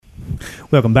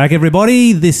Welcome back,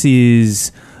 everybody. This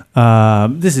is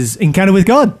Encounter with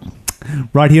God,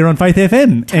 right here on Faith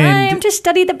FM. Time to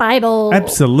study the Bible.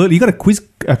 Absolutely. You got a quiz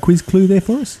clue there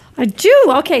for us? I do.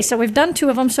 Okay, so we've done 2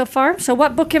 of them so far. So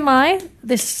what book am I?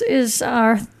 This is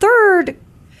our 3rd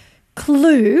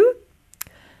clue.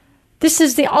 This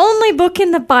is the only book in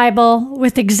the Bible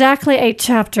with exactly 8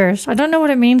 chapters. I don't know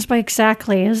what it means by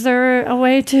exactly. Is there a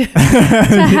way to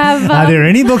have... Are there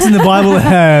any books in the Bible that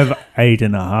have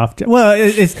 8.5 chapters? Well,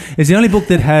 it's the only book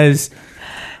that has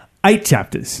 8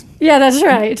 chapters. Yeah, that's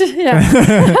right.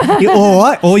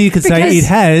 Yeah. or you could say it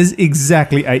has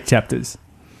exactly 8 chapters.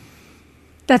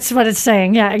 That's what it's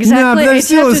saying. Yeah, exactly. No, 8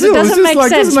 chapters. It doesn't make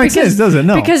sense. Doesn't make sense, does it?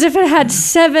 No. Because if it had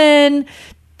 7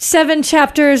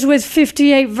 chapters with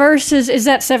 58 verses, is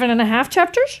that 7.5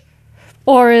 chapters?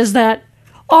 Or is that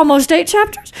almost 8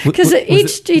 chapters? Because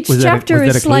each chapter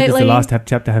is slightly... Does the last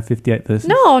chapter have 58 verses?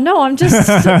 No, I'm just...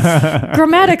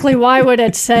 grammatically, why would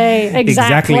it say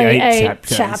exactly 8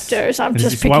 chapters? I'm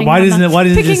just picking why doesn't it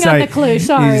say, on the clue,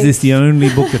 sorry. Is this the only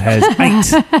book that has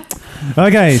 8?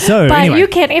 Okay, so but anyway. you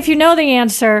can, if you know the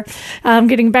answer,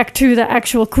 getting back to the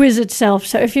actual quiz itself.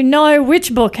 So if you know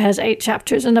which book has 8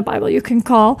 chapters in the Bible, you can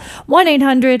call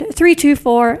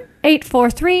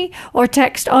 1-800-324-843 or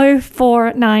text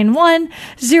 0491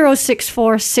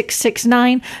 064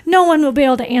 669. No one will be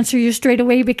able to answer you straight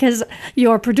away because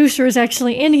your producer is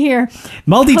actually in here.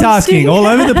 Multitasking all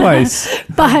over the place.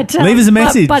 But leave us a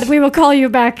message. But we will call you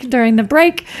back during the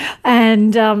break.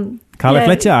 And... Carla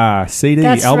Fletcher, CD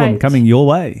album coming your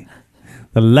way.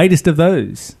 The latest of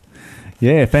those.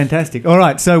 Yeah, fantastic. All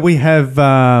right, so we have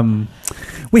our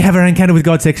Encounter with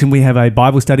God section. We have a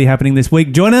Bible study happening this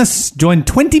week. Join us. Join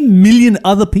 20 million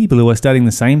other people who are studying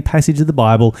the same passage of the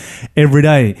Bible every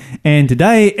day. And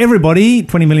today, everybody,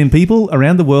 20 million people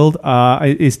around the world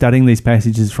is studying these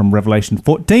passages from Revelation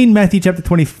 14, Matthew chapter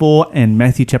 24, and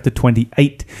Matthew chapter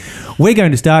 28. We're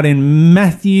going to start in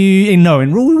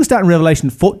we'll start in Revelation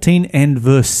 14 and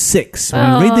verse 6. So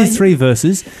I'm going to read these 3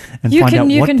 verses and find out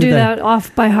what you can do that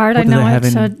off by heart. What I know do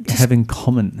they it. have in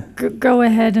common? Go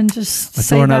ahead and just I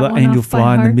saw another angel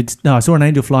fly in the midst. No, I saw an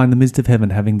angel fly in the midst of heaven,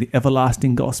 having the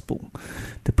everlasting gospel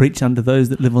to preach unto those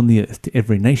that live on the earth, to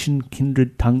every nation,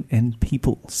 kindred, tongue, and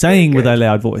people, saying with a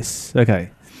loud voice. Okay,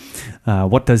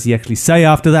 what does he actually say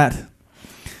after that?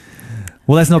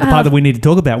 Well, that's not the part that we need to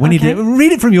talk about. We need to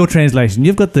read it from your translation.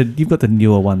 You've got the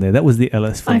newer one there. That was the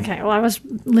LSV. Okay. Well, I was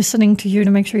listening to you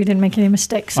to make sure you didn't make any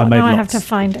mistakes. So now I have to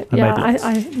find it.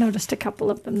 I noticed a couple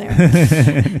of them there.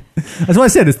 That's why I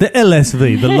said it's the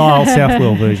LSV, the Lyle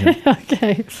Southwell version.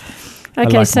 Okay. I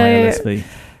like so my LSV.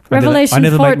 Revelation I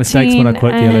never make mistakes when I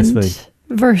quote the LSV.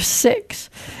 Verse 6.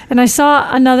 And I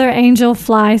saw another angel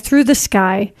fly through the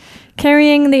sky,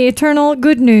 carrying the eternal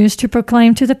good news to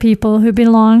proclaim to the people who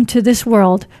belong to this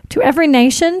world, to every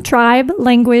nation, tribe,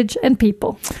 language, and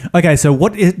people. Okay, so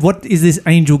what is this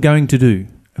angel going to do,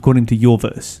 according to your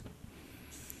verse?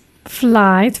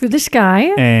 Fly through the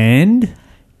sky. And?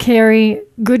 Carry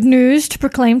good news to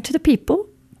proclaim to the people.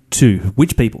 To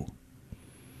which people?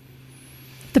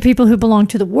 The people who belong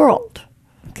to the world.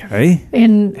 Okay.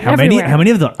 How many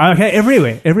of them? Okay,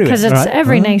 everywhere. Because it's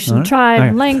every nation,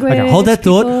 tribe, language. Okay, hold that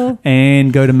thought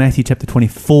and go to Matthew chapter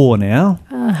 24 now.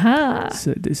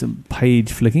 So do some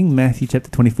page flicking. Matthew chapter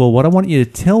 24. What I want you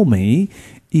to tell me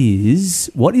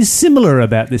is what is similar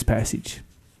about this passage.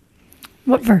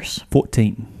 What verse?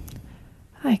 14.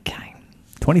 Okay.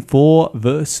 24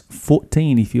 verse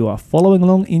 14 if you are following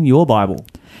along in your Bible.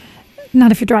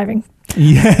 Not if you're driving.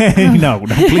 Yeah, no,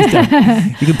 please don't.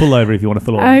 You can pull over if you want to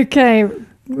follow on. Okay,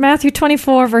 Matthew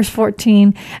 24, verse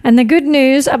 14. And the good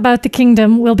news about the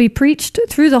kingdom will be preached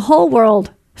through the whole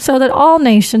world, so that all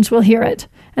nations will hear it,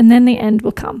 and then the end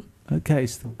will come. Okay,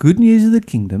 so the good news of the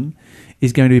kingdom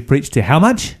is going to be preached to how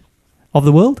much of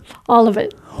the world? All of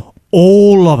it.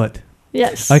 All of it.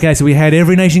 Yes. Okay, so we had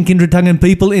every nation, kindred, tongue, and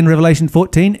people in Revelation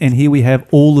 14, and here we have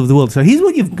all of the world. So here's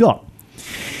what you've got.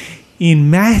 In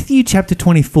Matthew chapter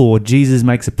 24, Jesus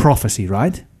makes a prophecy,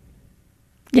 right?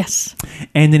 Yes.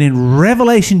 And then in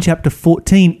Revelation chapter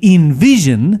 14, in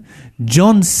vision,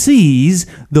 John sees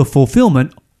the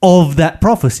fulfillment of that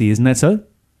prophecy. Isn't that so?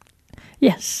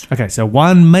 Yes. Okay, so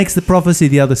one makes the prophecy,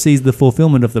 the other sees the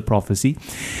fulfillment of the prophecy.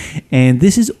 And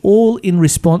this is all in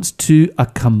response to a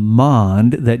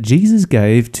command that Jesus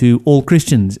gave to all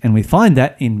Christians. And we find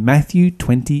that in Matthew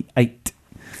 28.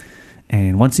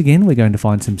 And once again, we're going to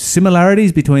find some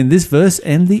similarities between this verse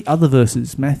and the other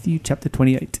verses. Matthew chapter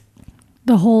 28.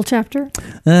 The whole chapter?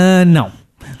 No.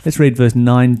 Let's read verse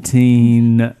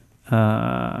 19,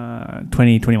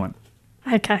 20, 21.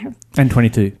 Okay. And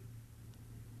 22.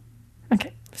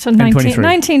 Okay. So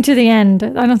 19 to the end.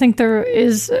 I don't think there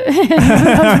is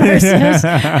verses.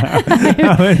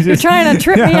 You're trying to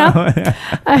trip me up.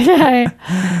 Okay.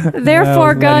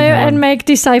 Therefore, go and make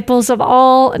disciples of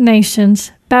all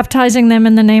nations, baptizing them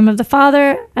in the name of the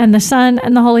Father and the Son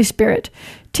and the Holy Spirit.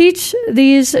 Teach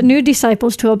these new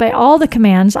disciples to obey all the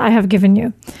commands I have given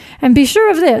you. And be sure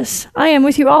of this, I am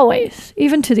with you always,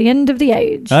 even to the end of the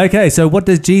age. Okay, so what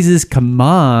does Jesus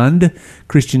command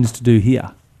Christians to do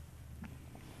here?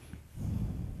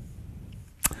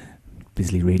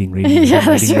 Busily reading. Yeah,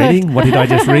 that's right. What did I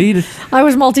just read? I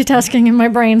was multitasking in my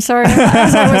brain, sorry,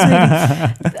 as I was reading.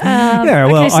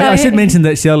 I should mention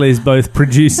that Shell is both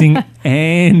producing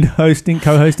and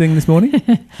co-hosting this morning.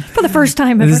 For the first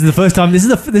time ever. This is the first time. This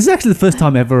is actually the first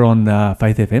time ever on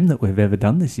Faith FM that we've ever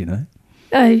done this, you know.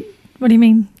 What do you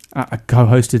mean? I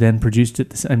co-hosted and produced at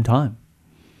the same time.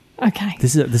 Okay.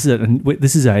 This is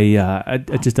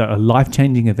just a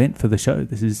life-changing event for the show.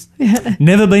 This is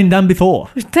never been done before.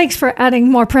 Thanks for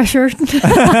adding more pressure. If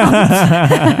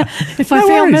I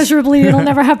fail miserably, it'll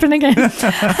never happen again. So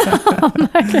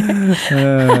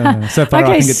far,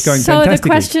 I think it's going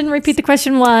fantastically. So repeat the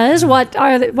question was,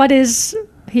 what is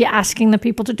he asking the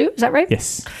people to do? Is that right?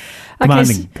 Yes.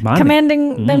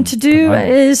 Commanding them to do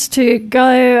is to go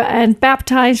and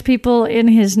baptize people in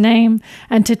his name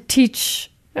and to teach,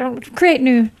 create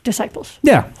new disciples.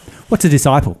 Yeah. What's a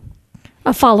disciple?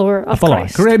 A follower of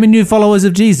Christ. Create new followers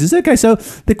of Jesus. Okay, so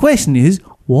the question is,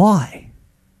 why?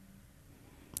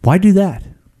 Why do that?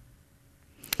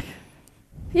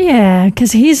 Yeah,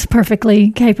 because he's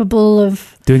perfectly capable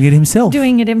of doing it himself.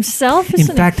 In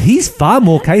fact, he's far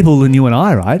more capable than you and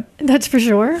I, right? That's for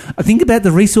sure. Think about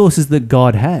the resources that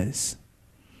God has.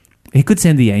 He could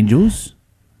send the angels.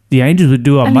 The angels would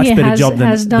do a much better job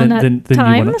than you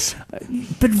want.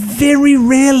 But very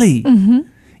rarely. Mm-hmm.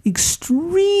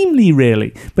 Extremely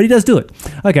rarely. But he does do it.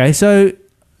 Okay, so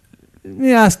let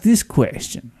me ask this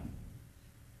question.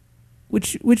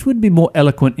 Which would be more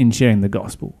eloquent in sharing the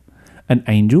gospel? An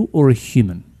angel or a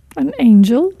human? An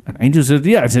angel. An angel says,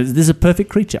 this is a perfect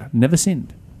creature, never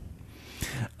sinned.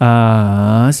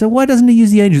 So why doesn't he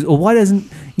use the angels? Or why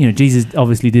doesn't, Jesus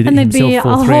obviously did it himself for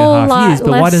 3.5 years,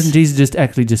 but why doesn't Jesus just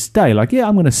stay? Like,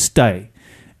 I'm going to stay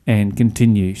and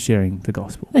continue sharing the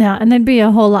gospel. Yeah, and there'd be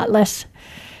a whole lot less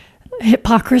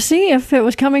hypocrisy if it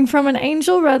was coming from an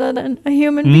angel rather than a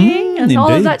human being and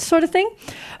all of that sort of thing.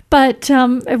 But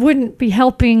it wouldn't be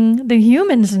helping the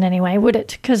humans in any way, would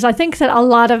it? Because I think that a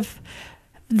lot of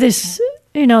this,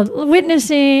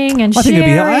 witnessing and sharing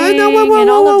and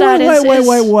all of that is... Wait.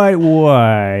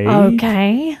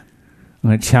 Okay. I'm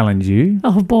going to challenge you.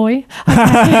 Oh, boy.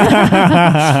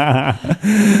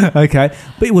 Okay.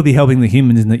 But it would be helping the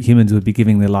humans, and that humans would be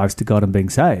giving their lives to God and being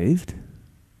saved.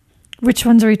 Which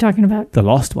ones are you talking about? The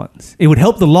lost ones. It would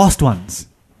help the lost ones.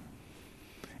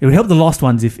 It would help the lost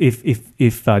ones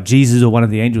if Jesus or one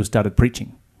of the angels started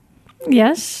preaching.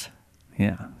 Yes.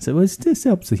 Yeah. So it just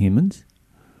helps the humans.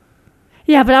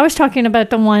 Yeah, but I was talking about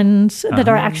the ones that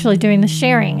are actually doing the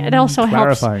sharing. It also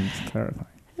clarifying.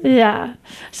 Yeah.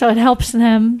 So it helps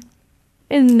them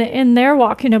in their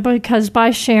walk, because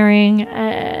by sharing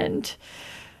and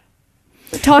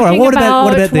talking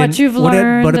about what you've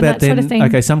learned and that sort of thing.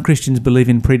 Okay, some Christians believe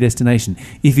in predestination.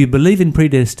 If you believe in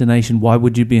predestination, why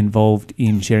would you be involved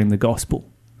in sharing the gospel?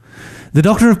 The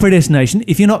doctrine of predestination,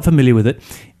 if you're not familiar with it,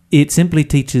 it simply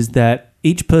teaches that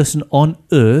each person on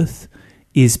earth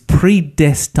is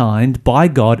predestined by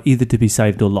God either to be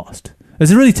saved or lost.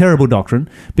 It's a really terrible doctrine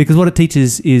because what it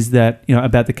teaches is that,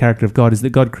 about the character of God is that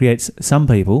God creates some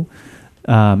people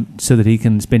so that he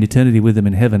can spend eternity with them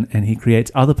in heaven, and he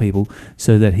creates other people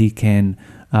so that he can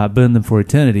burn them for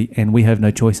eternity, and we have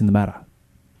no choice in the matter.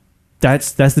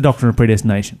 That's the doctrine of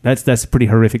predestination. That's a pretty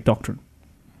horrific doctrine.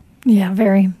 Yeah,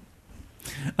 very.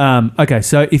 Okay,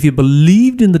 so if you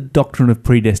believed in the doctrine of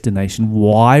predestination,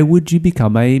 why would you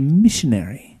become a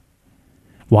missionary?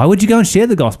 Why would you go and share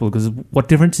the gospel? Because what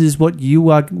difference is what you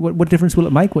are? What difference will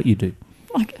it make what you do?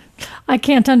 I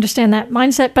can't understand that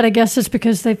mindset, but I guess it's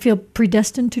because they feel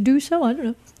predestined to do so. I don't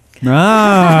know.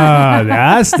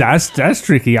 That's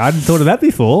tricky. I hadn't thought of that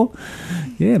before.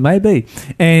 Yeah, maybe.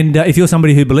 And if you're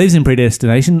somebody who believes in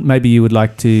predestination, maybe you would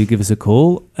like to give us a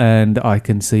call. And I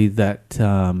can see that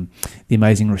the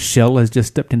amazing Rochelle has just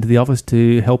stepped into the office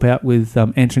to help out with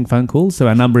answering phone calls. So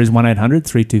our number is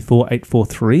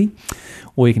 1-800-324-843.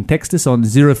 Or you can text us on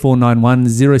 0491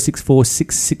 064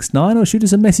 669 or shoot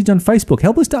us a message on Facebook.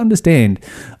 Help us to understand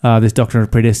this doctrine of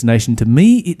predestination. To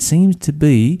me, it seems to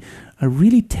be a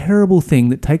really terrible thing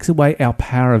that takes away our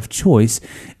power of choice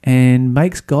and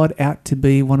makes God out to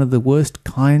be one of the worst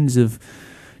kinds of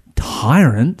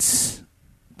tyrants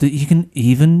that you can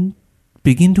even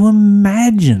begin to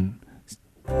imagine.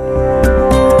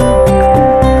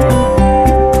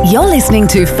 You're listening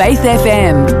to Faith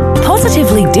FM,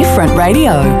 positively different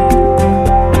radio.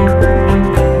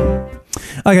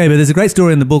 Okay, but there's a great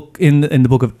story in the book in the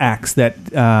book of Acts that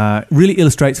really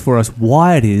illustrates for us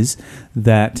why it is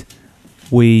that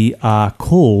we are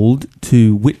called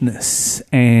to witness,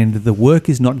 and the work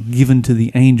is not given to the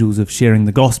angels of sharing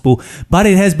the gospel, but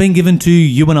it has been given to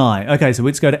you and I. Okay, so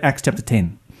let's go to Acts chapter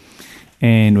 10.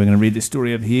 And we're going to read this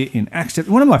story over here in Acts chapter...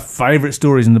 One of my favourite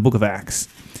stories in the book of Acts.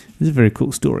 This is a very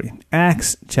cool story.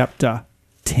 Acts chapter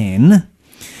 10.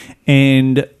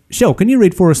 And, Shell, can you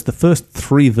read for us the first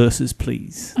 3 verses,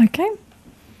 please? Okay.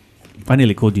 I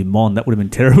nearly called you Mon. That would have been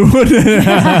terrible.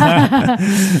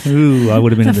 Ooh, I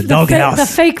would have been in the doghouse. The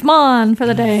fake Mon for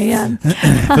the day, yeah.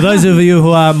 For those of you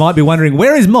who might be wondering,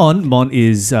 where is Mon? Mon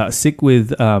is sick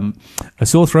with a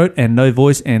sore throat and no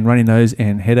voice and runny nose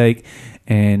and headache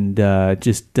and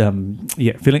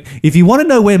feeling. If you want to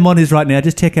know where Mon is right now,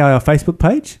 just check out our Facebook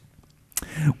page.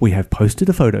 We have posted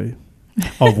a photo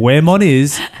of where Mon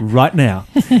is right now.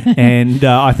 And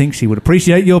I think she would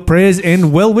appreciate your prayers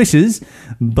and well wishes.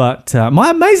 But my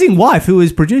amazing wife, who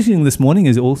is producing this morning,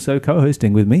 is also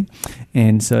co-hosting with me.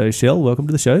 And so, Shell, welcome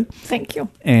to the show. Thank you.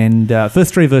 And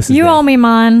first 3 verses. You owe me,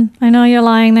 Mon. I know you're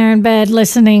lying there in bed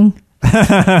listening.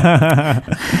 Yes.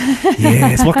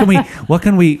 What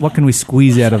can we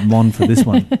squeeze out of Mon for this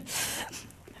one?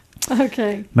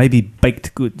 Okay. Maybe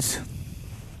baked goods.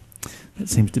 That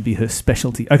seems to be her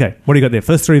specialty. Okay, what do you got there?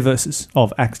 First 3 verses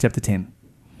of Acts chapter 10.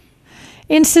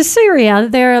 In Caesarea,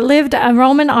 there lived a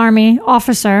Roman army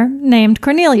officer named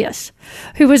Cornelius,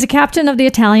 who was a captain of the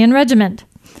Italian regiment.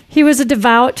 He was a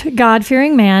devout,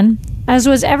 God-fearing man, as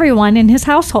was everyone in his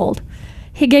household.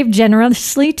 He gave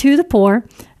generously to the poor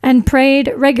and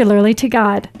prayed regularly to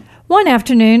God. One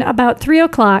afternoon, about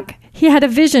 3:00, he had a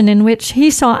vision in which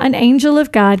he saw an angel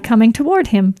of God coming toward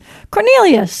him.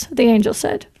 "Cornelius," the angel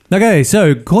said. Okay,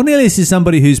 so Cornelius is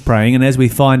somebody who's praying, and as we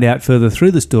find out further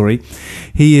through the story,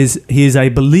 he is a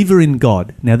believer in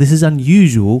God. Now, this is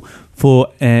unusual for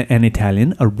an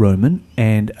Italian, a Roman,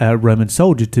 and a Roman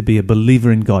soldier to be a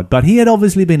believer in God. But he had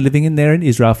obviously been living there in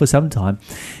Israel for some time,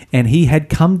 and he had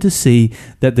come to see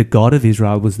that the God of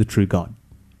Israel was the true God.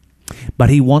 But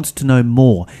he wants to know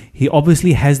more. He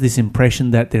obviously has this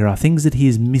impression that there are things that he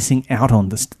is missing out on,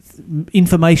 this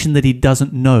information that he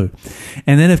doesn't know.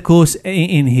 And then, of course,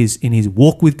 in his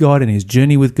walk with God and his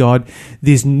journey with God,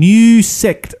 this new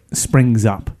sect springs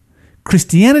up.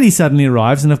 Christianity suddenly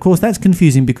arrives, and of course that's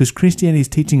confusing because Christianity is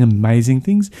teaching amazing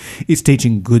things. It's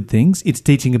teaching good things. It's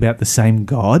teaching about the same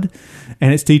God,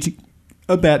 and it's teaching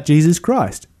about Jesus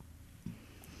Christ.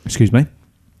 Excuse me.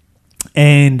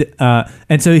 And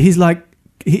so he's like,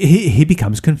 he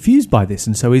becomes confused by this,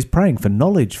 and so he's praying for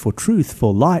knowledge, for truth,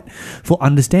 for light, for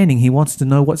understanding. He wants to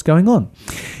know what's going on.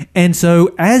 And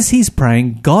so as he's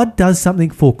praying, God does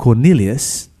something for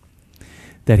Cornelius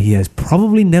that he has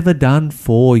probably never done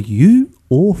for you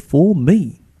or for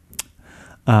me.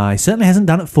 He certainly hasn't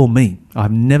done it for me.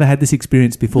 I've never had this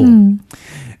experience before.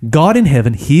 God in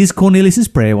heaven hears Cornelius'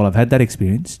 prayer. Well, I've had that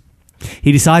experience.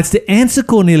 He decides to answer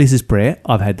Cornelius' prayer.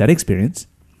 I've had that experience.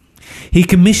 He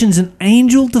commissions an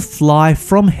angel to fly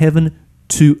from heaven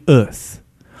to earth.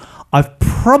 I've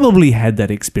probably had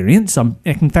that experience.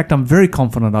 In fact, I'm very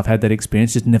confident I've had that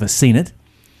experience, just never seen it.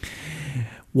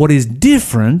 What is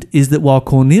different is that while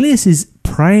Cornelius is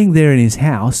praying there in his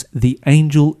house, the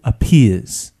angel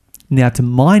appears. Now, to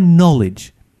my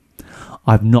knowledge,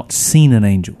 I've not seen an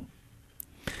angel.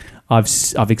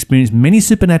 I've experienced many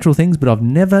supernatural things, but I've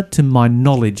never, to my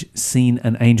knowledge, seen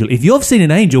an angel. If you've seen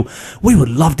an angel, we would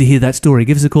love to hear that story.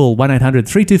 Give us a call,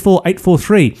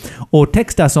 1-800-324-843, or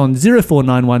text us on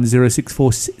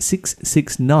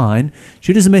 0491064669.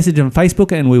 Shoot us a message on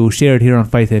Facebook, and we will share it here on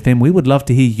Faith FM. We would love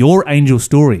to hear your angel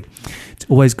story. It's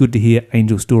always good to hear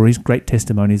angel stories, great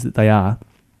testimonies that they are.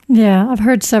 Yeah, I've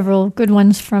heard several good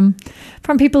ones from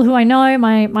people who I know.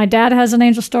 My dad has an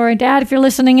angel story. Dad, if you're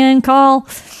listening in, call.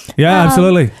 Yeah,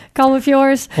 absolutely. Call with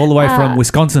yours. All the way from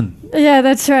Wisconsin. Yeah,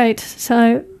 that's right.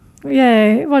 So,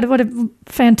 yeah, what a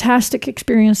fantastic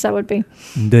experience that would be.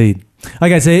 Indeed.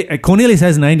 Okay, so Cornelius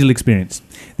has an angel experience.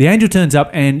 The angel turns up,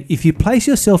 and if you place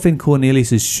yourself in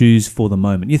Cornelius' shoes for the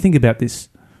moment, you think about this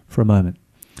for a moment.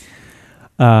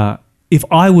 If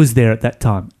I was there at that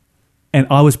time, and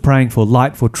I was praying for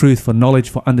light, for truth, for knowledge,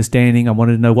 for understanding. I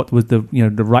wanted to know what was the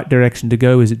right direction to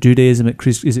go. Is it Judaism?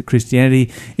 Is it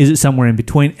Christianity? Is it somewhere in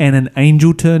between? And an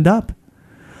angel turned up.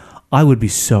 I would be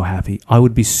so happy. I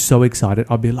would be so excited.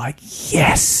 I'd be like,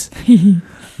 yes,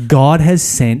 God has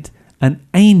sent an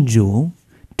angel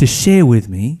to share with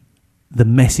me the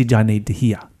message I need to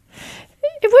hear?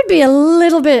 It would be a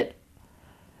little bit,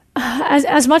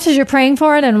 as much as you're praying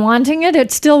for it and wanting it,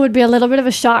 it still would be a little bit of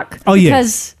a shock. Oh,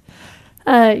 because,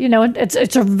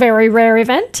 it's a very rare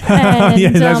event. And, yeah,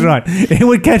 that's right. It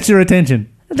would catch your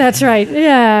attention. That's right.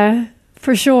 Yeah,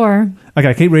 for sure.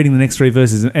 Okay, keep reading the next 3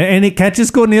 verses. And it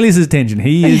catches Cornelius' attention.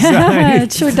 He is...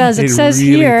 it sure does. It says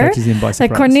really here catches him by surprise.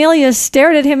 that Cornelius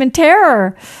stared at him in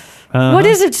terror. What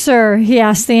is it, sir? He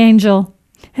asked the angel.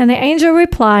 And the angel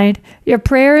replied, your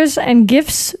prayers and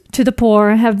gifts to the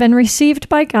poor have been received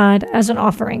by God as an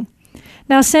offering.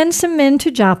 Now send some men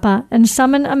to Joppa and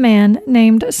summon a man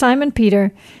named Simon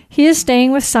Peter. He is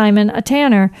staying with Simon, a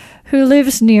tanner, who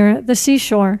lives near the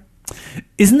seashore.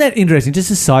 Isn't that interesting?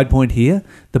 Just a side point here.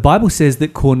 The Bible says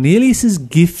that Cornelius'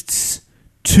 gifts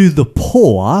to the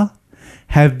poor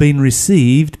have been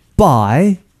received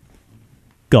by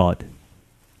God.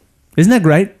 Isn't that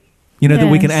great?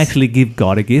 That we can actually give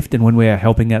God a gift, and when we are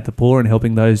helping out the poor and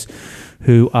helping those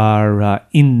who are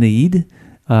in need,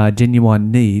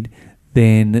 genuine need,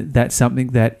 then that's something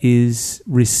that is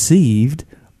received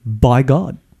by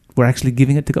God. We're actually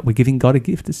giving it to God. We're giving God a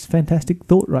gift. It's a fantastic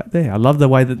thought right there. I love the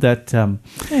way that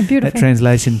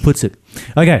translation puts it.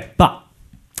 Okay, but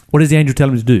what does the angel tell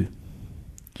him to do?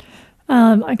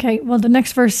 Okay, well, the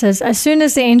next verse says, as soon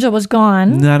as the angel was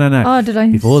gone... No. Oh, did I...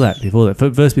 Before that.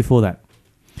 Verse before that.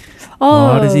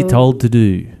 Oh. What is he told to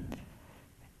do?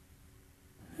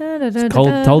 He's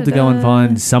told to go and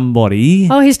find somebody.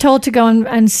 Oh, he's told to go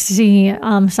and see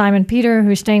Simon Peter,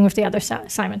 who's staying with the other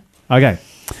Simon. Okay,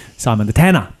 Simon the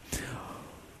tanner.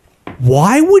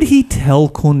 Why would he tell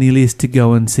Cornelius to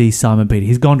go and see Simon Peter?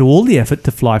 He's gone to all the effort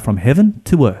to fly from heaven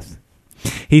to earth.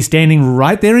 He's standing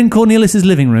right there in Cornelius'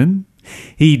 living room.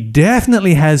 He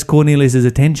definitely has Cornelius'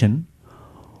 attention.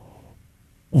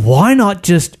 Why not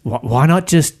just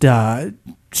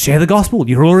share the gospel?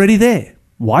 You're already there.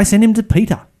 Why send him to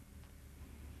Peter?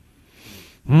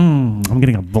 I'm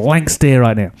getting a blank stare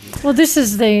right now. Well, this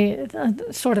is the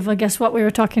sort of, I guess, what we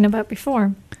were talking about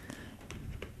before.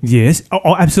 Yes.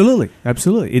 Oh, absolutely.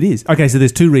 Absolutely. It is. Okay, so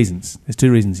there's 2 reasons. There's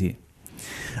 2 reasons here.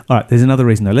 All right, there's another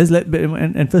reason, though.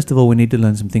 And first of all, we need to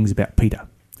learn some things about Peter.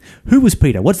 Who was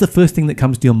Peter? What's the first thing that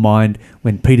comes to your mind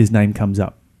when Peter's name comes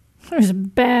up? He was a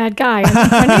bad guy.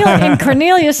 In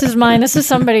Cornelius' mind, this is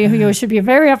somebody who you should be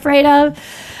very afraid of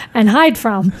and hide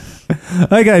from.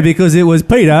 Okay, because it was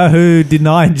Peter who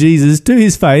denied Jesus to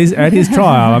his face at his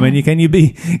trial. I mean, can you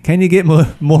get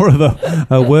more of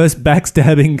a worse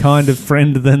backstabbing kind of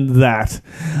friend than that?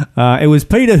 It was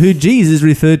Peter who Jesus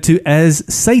referred to as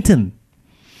Satan.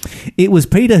 It was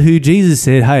Peter who Jesus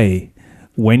said, hey,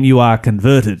 when you are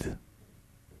converted,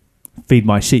 feed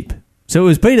my sheep. So it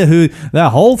was Peter who, the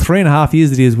whole 3.5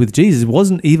 years that he was with Jesus,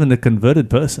 wasn't even a converted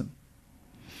person.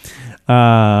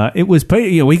 It was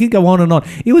Peter, we could go on and on.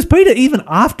 It was Peter, even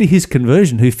after his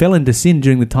conversion, who fell into sin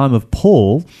during the time of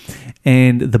Paul,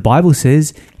 and the Bible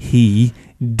says he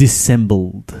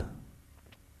dissembled.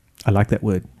 I like that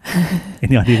word.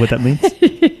 Any idea what that means?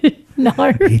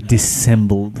 No. He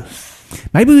dissembled.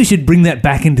 Maybe we should bring that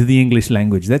back into the English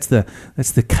language. That's the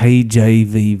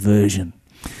KJV version.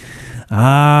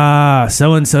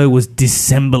 So-and-so was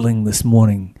dissembling this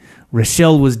morning.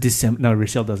 Rochelle was No,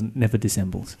 Rochelle never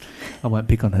dissembles. I won't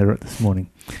pick on her this morning.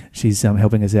 She's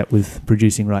helping us out with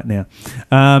producing right now.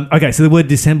 Okay, so the word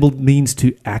dissembled means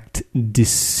to act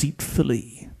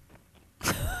deceitfully.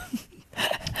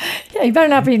 Yeah, you better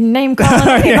not be name calling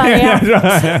anybody out.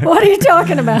 Right. What are you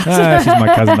talking about? She's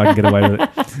my cousin. I can get away with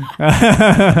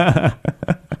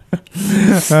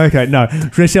it. Okay, no,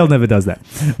 Rochelle never does that.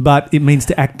 But it means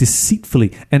to act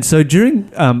deceitfully. And so during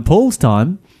Paul's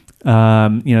time,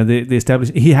 the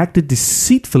established, he acted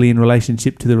deceitfully in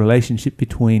relationship to the relationship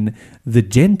between the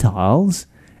Gentiles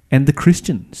and the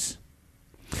Christians.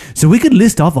 So we could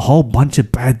list off a whole bunch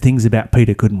of bad things about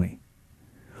Peter, couldn't we?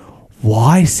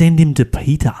 Why send him to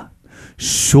Peter?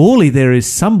 Surely there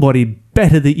is somebody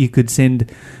better that you could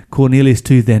send Cornelius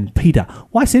to than Peter.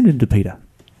 Why send him to Peter?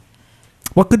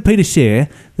 What could Peter share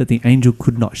that the angel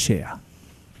could not share?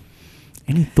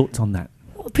 Any thoughts on that?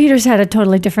 Well, Peter's had a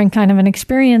totally different kind of an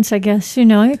experience, I guess,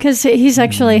 because he's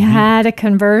actually had a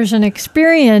conversion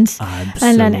experience. Absolutely.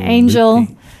 And an angel...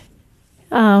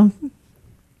 I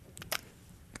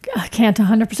can't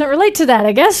 100% relate to that,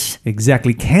 I guess.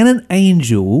 Exactly. Can an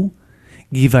angel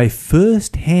give a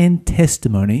first-hand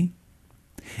testimony,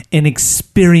 an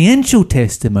experiential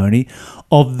testimony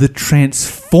of the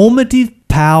transformative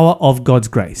power of God's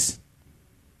grace?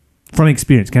 From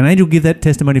experience. Can an angel give that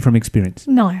testimony from experience?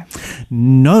 No.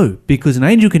 No, because an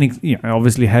angel can,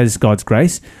 obviously has God's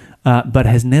grace, but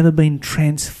has never been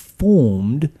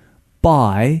transformed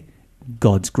by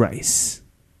God's grace?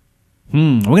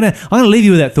 I'm gonna leave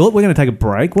you with that thought. We're going to take a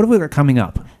break. What have we got coming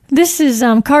up? This is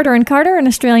Carter and Carter, an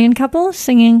Australian couple,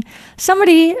 singing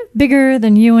Somebody Bigger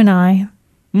Than You and I.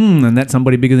 And that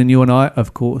somebody bigger than you and I,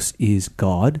 of course, is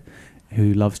God,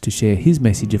 who loves to share his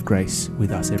message of grace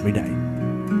with us every day.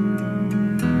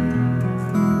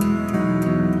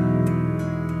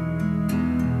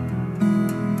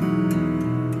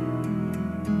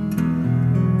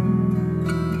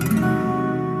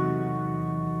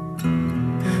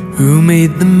 Who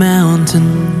made the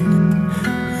mountain?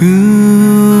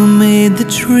 Who made the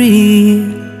tree?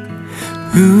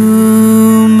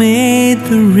 Who made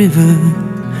the river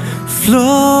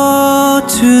flow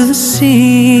to the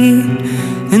sea?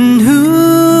 And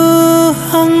who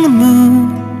hung the moon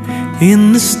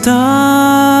in the starry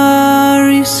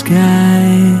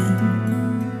sky?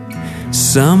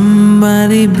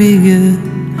 Somebody bigger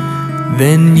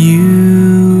than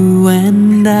you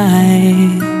and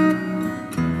I.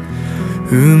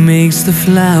 Who makes the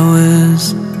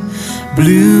flowers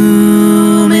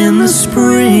bloom in the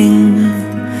spring?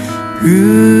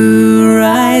 Who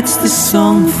writes the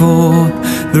song for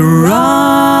the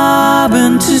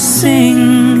robin to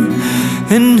sing?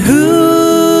 And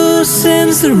who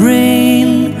sends the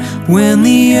rain when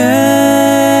the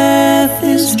earth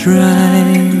is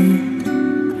dry?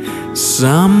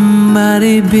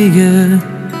 Somebody bigger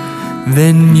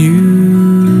than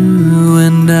you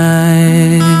and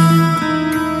I.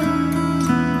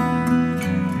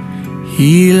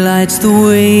 He lights the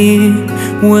way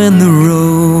when the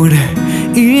road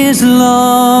is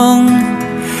long.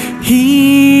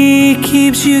 He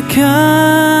keeps you company,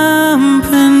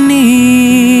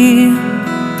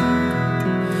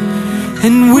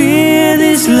 and with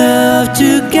his love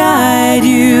to guide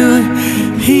you,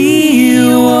 he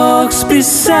walks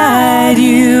beside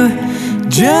you,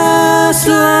 just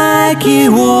like he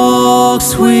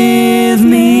walks with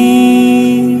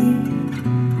me.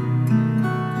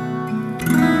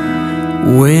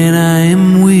 When I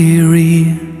am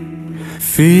weary,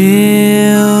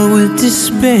 filled with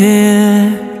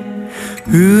despair,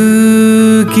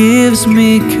 who gives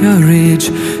me courage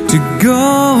to go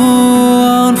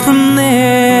on from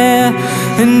there?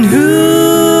 And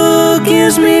who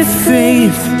gives me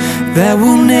faith that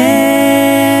will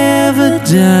never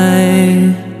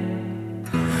die?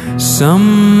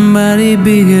 Somebody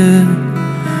bigger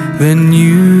than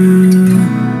you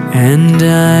and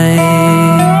I.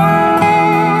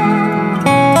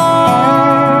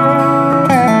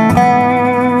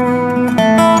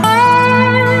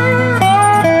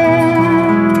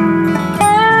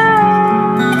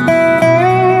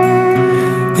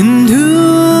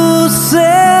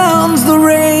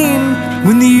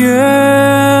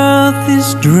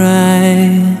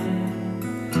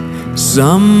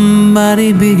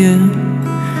 Somebody bigger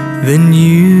than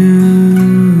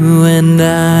you and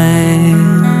I.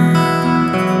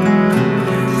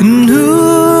 And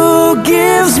who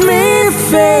gives me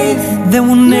faith that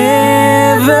will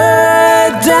never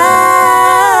die?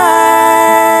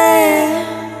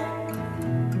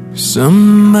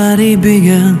 Somebody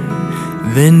bigger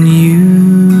than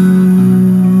you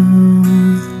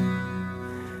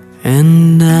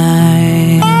and I.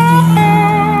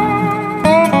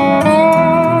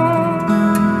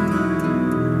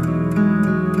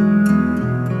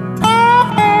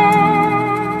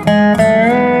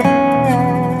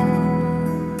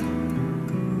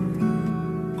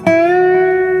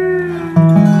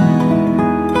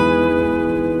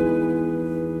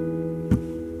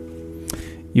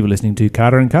 You were listening to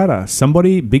Carter and Carter,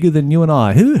 somebody bigger than you and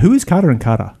I. Who is Carter and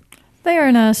Carter? They are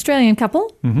an Australian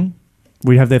couple. Mm-hmm.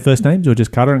 We have their first names or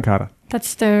just Carter and Carter?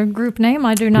 That's their group name.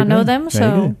 I do not know them,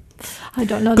 so I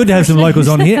don't know. Good to have some locals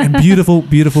on here, and beautiful,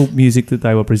 beautiful music that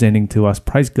they were presenting to us.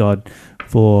 Praise God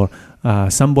for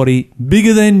somebody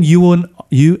bigger than you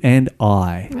and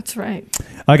I. That's right.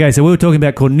 Okay, so we were talking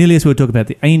about Cornelius, we were talking about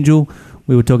the angel,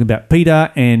 we were talking about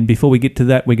Peter, and before we get to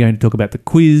that, we're going to talk about the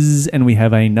quiz, and we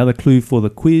have another clue for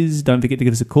the quiz. Don't forget to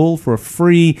give us a call for a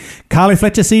free Carly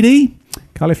Fletcher CD,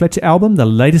 Carly Fletcher album, the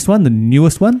latest one, the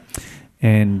newest one.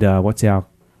 And what's our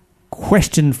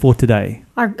question for today?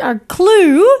 Our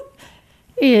clue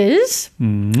is,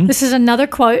 this is another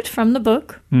quote from the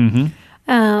book.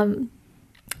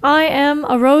 I am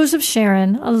a rose of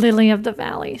Sharon, a lily of the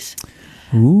valleys.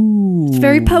 Ooh. It's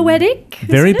very poetic.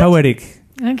 Very poetic.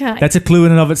 Okay. That's a clue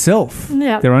in and of itself.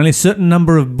 Yeah. There are only a certain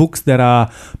number of books that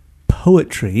are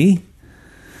poetry.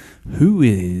 Who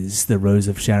is the Rose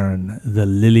of Sharon, the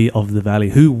Lily of the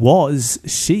Valley? Who was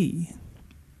she?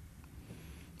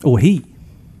 Or he?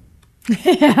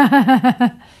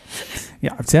 Yeah,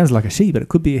 it sounds like a she, but it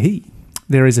could be a he.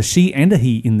 There is a she and a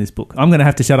he in this book. I'm going to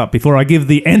have to shut up before I give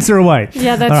the answer away.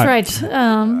 Yeah, that's right.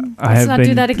 Let's not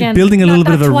do that again. Building a little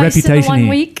bit of a reputation in 1 here.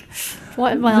 Week.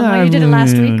 No, you did it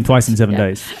last week. Twice in 7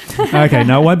 days. Okay,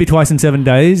 no, it won't be twice in 7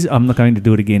 days. I'm not going to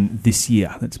do it again this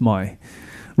year. That's my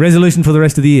resolution for the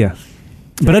rest of the year.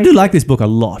 But I do like this book a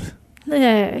lot.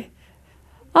 Yeah.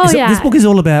 This book is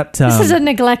all about... this is a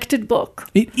neglected book.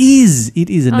 It is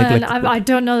a neglected book. I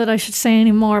don't know that I should say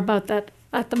any more about that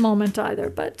at the moment either,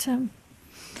 but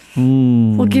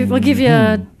we'll give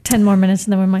you 10 more minutes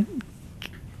and then we might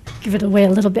give it away a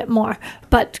little bit more.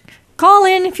 But call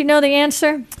in if you know the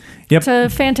answer. Yep. It's a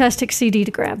fantastic CD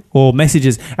to grab. Or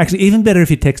messages. Actually, even better if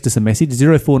you text us a message,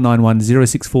 0491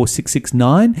 064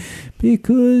 669,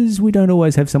 because we don't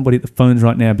always have somebody at the phones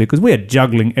right now because we are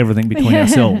juggling everything between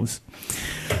ourselves.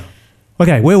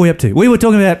 Okay, where are we up to? We were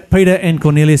talking about Peter and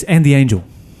Cornelius and the angel.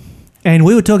 And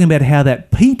we were talking about how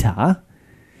that Peter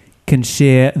can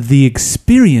share the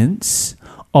experience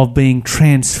of being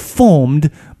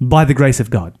transformed by the grace of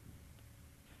God.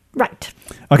 Right.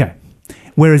 Okay.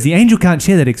 Whereas the angel can't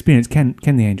share that experience, can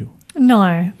the angel?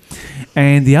 No.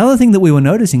 And the other thing that we were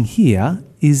noticing here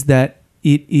is that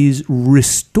it is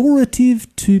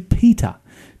restorative to Peter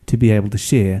to be able to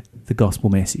share the gospel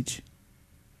message.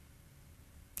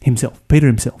 Peter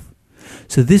himself.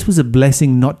 So this was a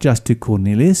blessing not just to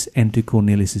Cornelius and to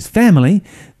Cornelius' family,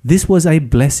 this was a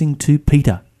blessing to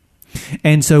Peter.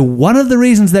 And so one of the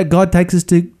reasons that God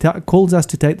calls us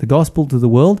to take the gospel to the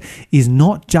world is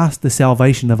not just the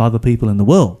salvation of other people in the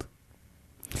world.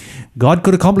 God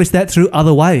could accomplish that through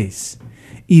other ways.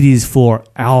 It is for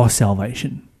our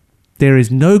salvation. There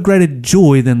is no greater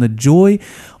joy than the joy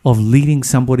of leading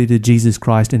somebody to Jesus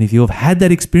Christ. And if you have had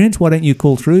that experience, why don't you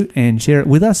call through and share it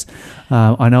with us?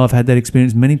 I know I've had that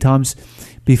experience many times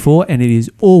before, and it is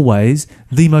always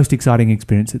the most exciting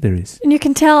experience that there is. And you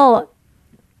can tell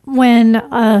when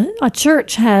a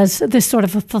church has this sort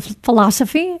of a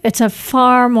philosophy, it's a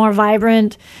far more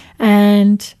vibrant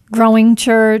and growing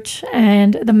church,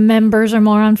 and the members are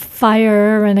more on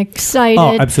fire and excited.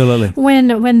 Oh, absolutely.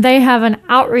 When they have an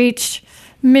outreach,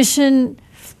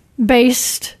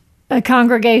 mission-based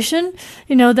congregation,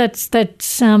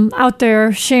 that's out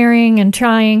there sharing and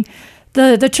trying,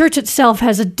 the church itself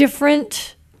has a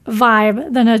different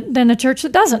vibe than a church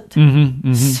that doesn't. Mm-hmm,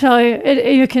 mm-hmm. So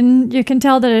you can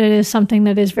tell that it is something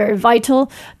that is very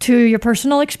vital to your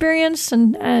personal experience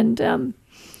and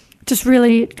just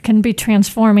really can be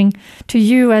transforming to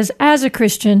you as a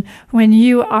Christian when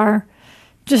you are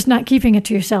just not keeping it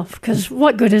to yourself, because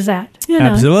what good is that?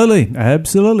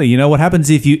 Absolutely. You know what happens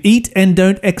if you eat and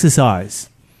don't exercise?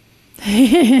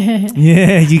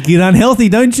 Yeah, you get unhealthy,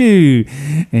 don't you?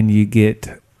 And you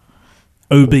get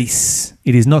obese.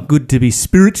 It is not good to be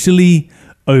spiritually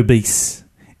obese.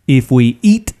 If we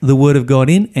eat the Word of God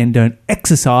in and don't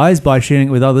exercise by sharing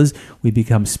it with others, we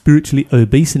become spiritually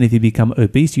obese. And if you become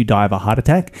obese, you die of a heart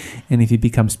attack. And if you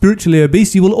become spiritually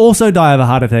obese, you will also die of a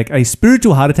heart attack. A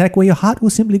spiritual heart attack where your heart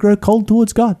will simply grow cold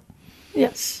towards God.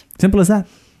 Yes. Simple as that.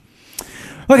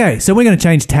 Okay, so we're going to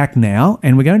change tack now,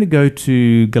 and we're going to go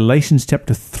to Galatians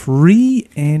chapter 3,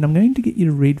 and I'm going to get you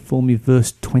to read for me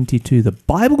verse 22. The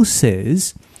Bible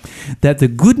says that the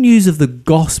good news of the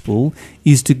gospel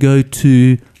is to go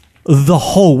to the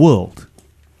whole world,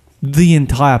 the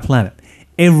entire planet,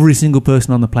 every single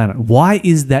person on the planet. Why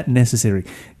is that necessary?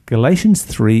 Galatians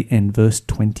 3 and verse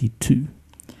 22.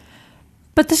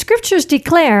 But the scriptures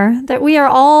declare that we are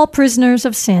all prisoners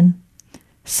of sin.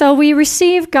 So we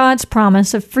receive God's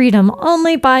promise of freedom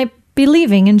only by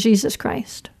believing in Jesus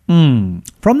Christ.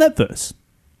 From that verse,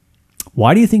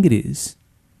 why do you think it is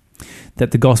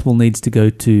that the gospel needs to go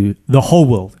to the whole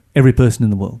world, every person in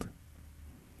the world?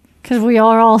 Because we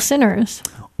are all sinners.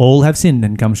 All have sinned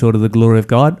and come short of the glory of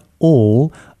God.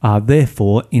 All are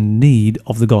therefore in need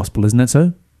of the gospel. Isn't that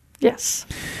so? Yes.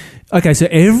 Okay, so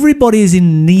everybody is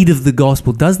in need of the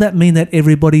gospel. Does that mean that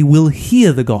everybody will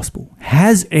hear the gospel?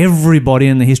 Has everybody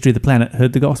in the history of the planet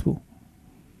heard the gospel?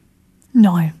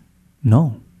 No.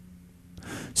 No.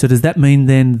 So does that mean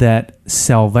then that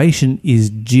salvation is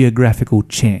geographical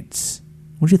chance?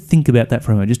 What do you think about that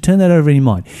for a moment? Just turn that over in your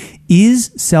mind.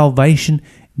 Is salvation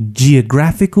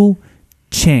geographical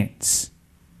chance?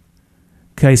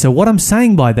 Okay, so what I'm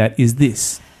saying by that is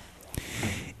this.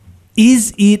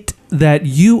 Is it that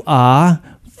you are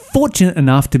fortunate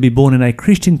enough to be born in a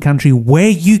Christian country where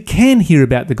you can hear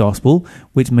about the gospel,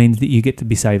 which means that you get to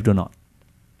be saved or not?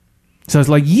 So it's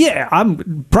like,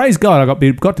 praise God, I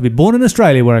got to be born in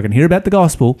Australia where I can hear about the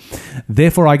gospel,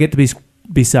 therefore I get to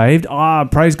be saved.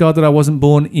 Praise God that I wasn't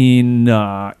born in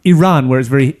Iran where it's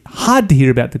very hard to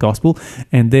hear about the gospel,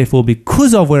 and therefore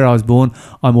because of where I was born,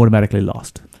 I'm automatically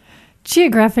lost.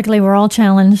 geographically, we're all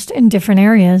challenged in different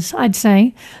areas, I'd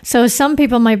say. So some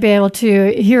people might be able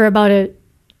to hear about it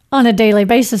on a daily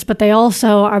basis, but they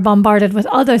also are bombarded with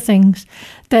other things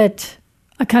that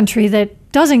a country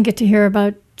that doesn't get to hear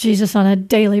about Jesus on a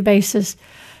daily basis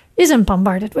isn't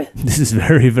bombarded with. This is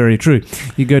very, very true.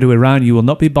 You go to Iran, you will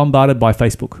not be bombarded by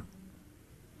Facebook.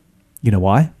 You know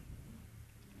why?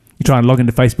 You try and log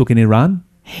into Facebook in Iran,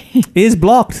 it is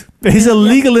blocked. It is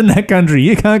illegal in that country.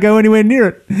 You can't go anywhere near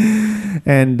it.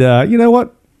 And you know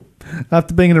what?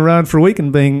 After being in Iran for a week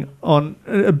and being on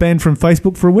banned from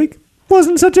Facebook for a week,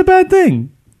 wasn't such a bad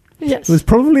thing. Yes. It was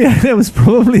probably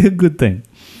a good thing.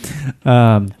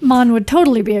 Mon would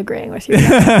totally be agreeing with you.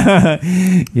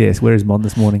 Yes, where is Mon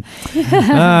this morning?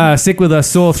 Sick with a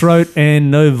sore throat and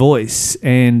no voice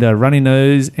and a runny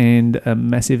nose and a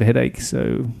massive headache.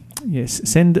 So, yes,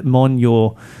 send Mon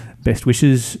your best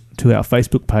wishes to our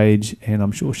Facebook page and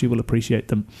I'm sure she will appreciate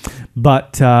them.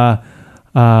 But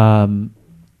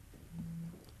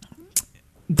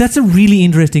that's a really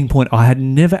interesting point. I had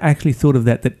never actually thought of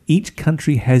that each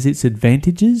country has its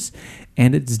advantages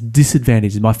and its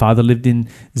disadvantages. My father lived in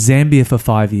Zambia for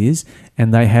 5 years,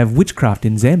 and they have witchcraft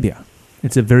in Zambia.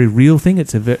 It's a very real thing.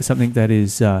 It's something that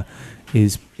is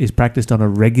practiced on a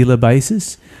regular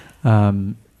basis.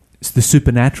 The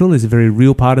supernatural is a very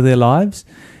real part of their lives.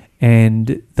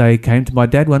 And they came to my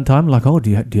dad one time, like, "Oh, do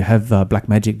you have black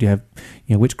magic? Do you have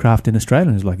witchcraft in Australia?"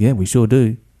 And he's like, "Yeah, we sure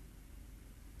do.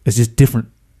 It's just different."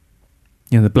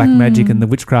 The black magic and the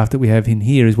witchcraft that we have in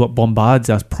here is what bombards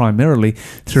us primarily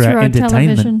through our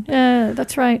entertainment. Television. Yeah,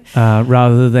 that's right.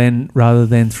 Rather than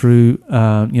through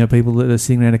people that are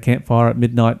sitting around a campfire at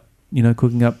midnight,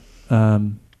 cooking up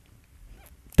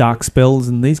dark spells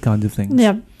and these kinds of things.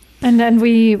 Yeah, and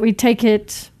we take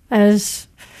it as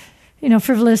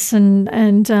frivolous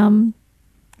and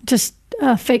just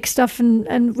fake stuff,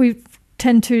 and we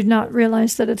tend to not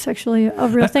realize that it's actually a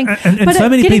real thing. And but so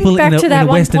many people in a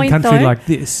Western point, country though, like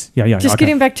this.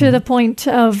 Getting back to the point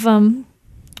of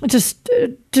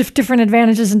different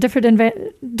advantages and different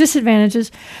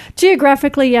disadvantages.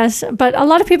 Geographically, yes, but a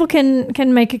lot of people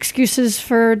can make excuses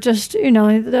for just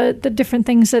the different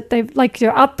things that they've, like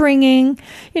their upbringing.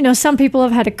 Some people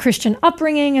have had a Christian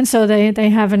upbringing, and so they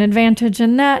have an advantage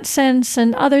in that sense,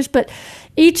 and others. But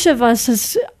each of us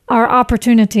has our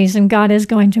opportunities, and God is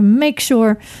going to make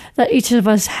sure that each of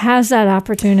us has that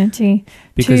opportunity.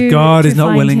 Because God is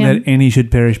not willing that any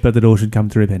should perish, but that all should come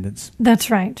to repentance. That's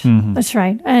right. Mm-hmm. That's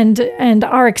right. And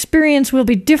our experience will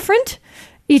be different.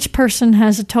 Each person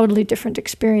has a totally different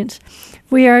experience.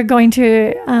 We are going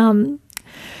to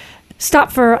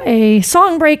stop for a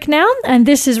song break now, and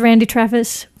this is Randy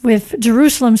Travis with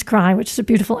Jerusalem's Cry, which is a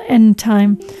beautiful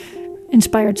end-time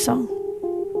inspired song.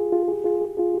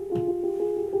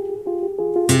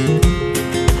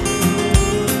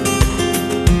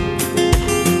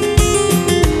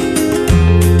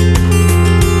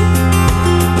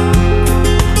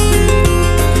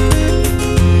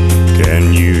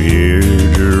 Can you hear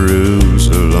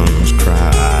Jerusalem's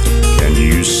cry? Can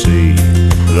you see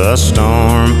the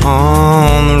storm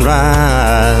on the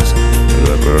rise?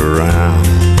 Look around,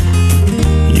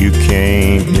 you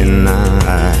can't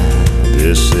deny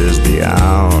this is the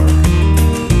hour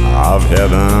of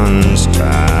heaven's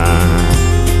time.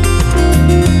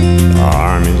 The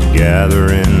armies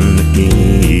gather in the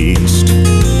east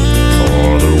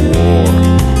for the war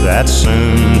that's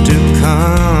soon to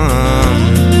come.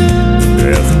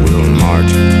 Death will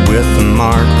march with the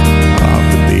mark of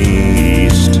the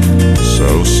beast. So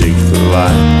seek the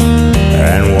light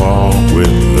and walk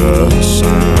with the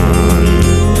sun.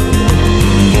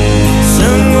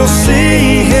 Soon we'll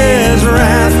see his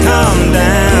wrath come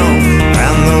down,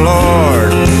 and the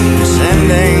Lord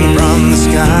descending from the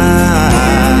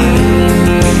sky.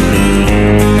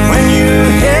 When you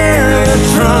hear the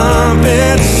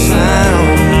trumpet sound,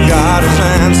 God has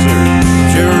answered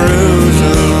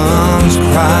Jerusalem's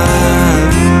cry.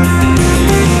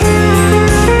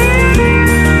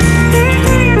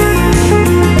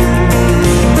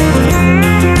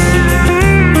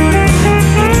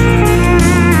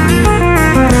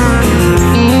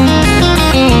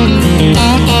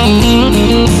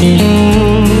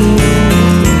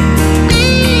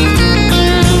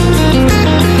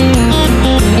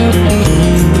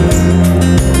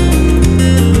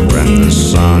 When the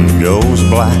sun goes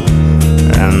black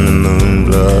and the moon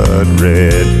blood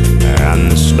red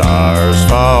and the stars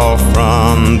fall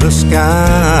from the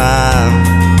sky,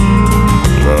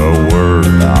 the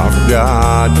word of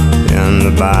God in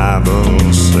the Bible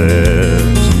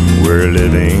says we're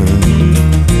living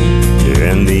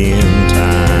in the end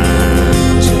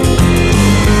times.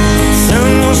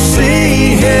 Soon we'll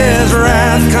see his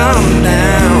wrath come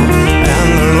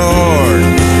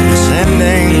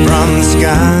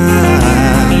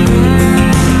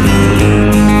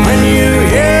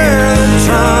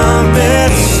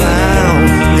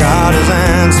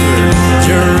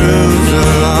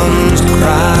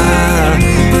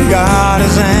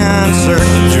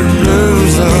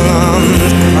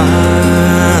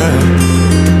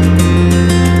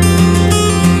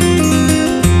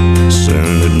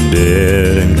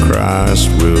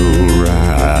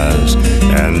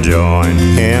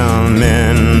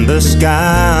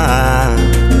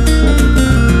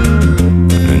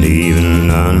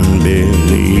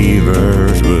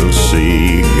unbelievers will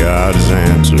see God has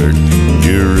answered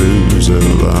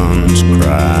Jerusalem's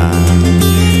cry.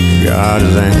 God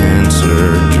has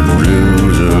answered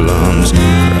Jerusalem's cry.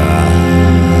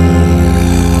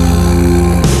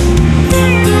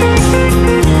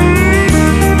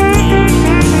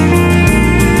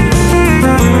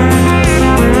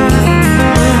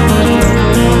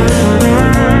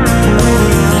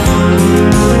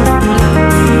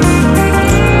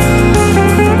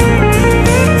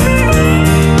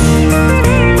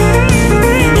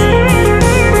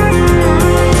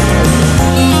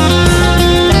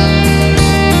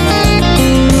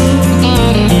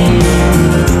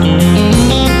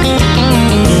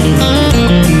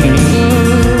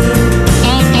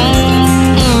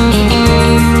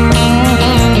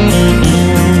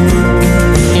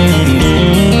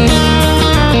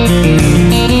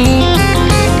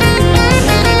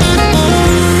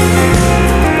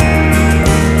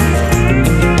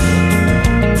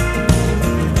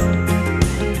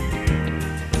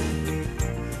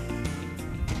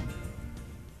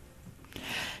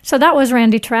 So that was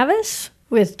Randy Travis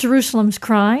with Jerusalem's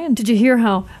Cry. And did you hear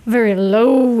how very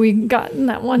low we got in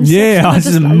that one Yeah,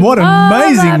 section? what an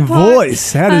amazing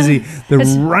voice. How does he, the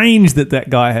range that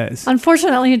guy has.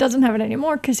 Unfortunately, he doesn't have it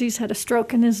anymore because he's had a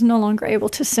stroke and is no longer able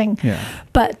to sing. Yeah.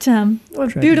 But a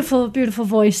beautiful, beautiful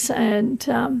voice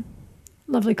and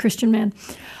lovely Christian man.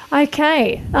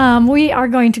 Okay, we are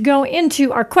going to go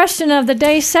into our question of the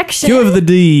day section. Q of the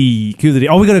D.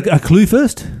 Oh, we got a clue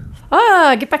first?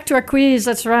 Get back to our quiz.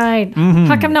 That's right. Mm-hmm.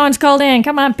 How come no one's called in?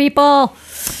 Come on, people.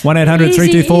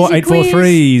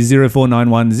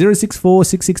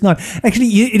 1-800-324-843-0491064-669. Actually,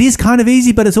 it is kind of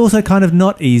easy, but it's also kind of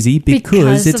not easy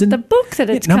because it's of the book that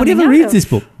it's nobody coming ever out reads of. this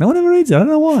book. No one ever reads it. I don't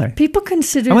know why. People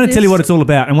consider I'm going to tell you what it's all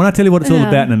about. And when I tell you what it's all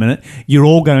about in a minute, you're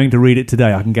all going to read it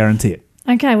today. I can guarantee it.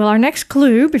 Okay, well, our next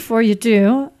clue, before you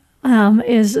do,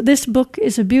 is this book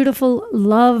is a beautiful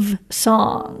love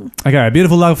song. Okay, a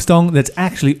beautiful love song that's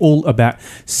actually all about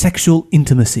sexual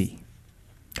intimacy.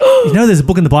 You know, there's a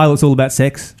book in the Bible that's all about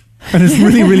sex, and it's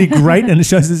really, really great, and it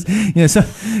shows us, so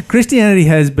Christianity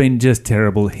has been just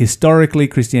terrible. Historically,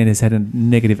 Christianity has had a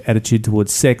negative attitude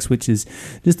towards sex, which is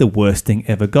just the worst thing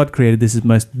ever. God created this as the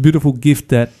most beautiful gift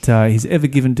that He's ever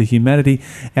given to humanity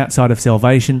outside of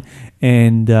salvation,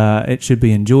 and it should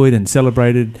be enjoyed and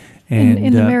celebrated. And,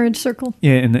 in the marriage circle.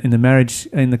 Yeah, in the marriage,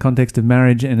 in the context of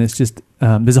marriage, and it's just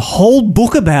there's a whole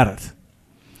book about it,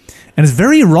 and it's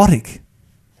very erotic.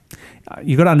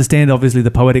 You've got to understand, obviously,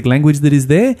 the poetic language that is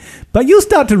there, but you'll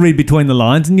start to read between the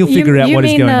lines, and you'll figure out what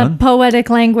is going on. You mean the poetic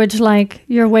language, like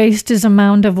your waist is a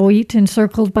mound of wheat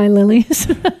encircled by lilies?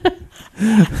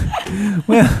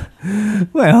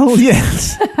 Well,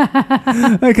 yes.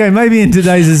 Okay, maybe in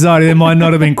today's society there might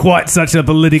not have been quite such a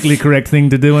politically correct thing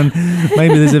to do, and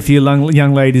maybe there's a few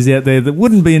young ladies out there that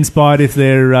wouldn't be inspired if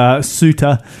their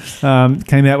suitor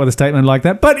came out with a statement like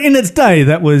that. But in its day,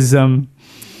 that was,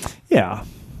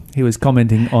 he was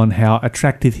commenting on how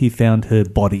attractive he found her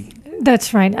body.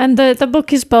 That's right, and the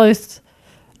book is both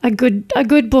a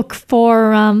good book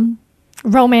for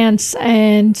romance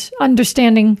and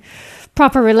understanding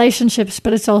proper relationships,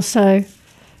 but it's also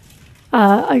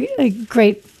a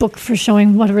great book for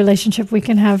showing what a relationship we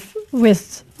can have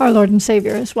with our Lord and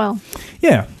Savior as well.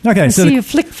 Yeah. Okay. So you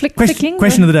flicking.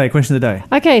 Question of the day.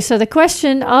 Okay. So the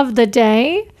question of the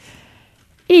day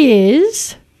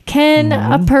is: can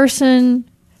a person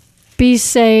be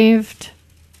saved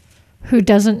who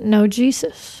doesn't know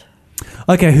Jesus?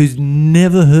 Okay. Who's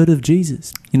never heard of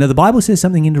Jesus? The Bible says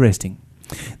something interesting.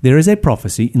 There is a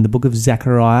prophecy in the book of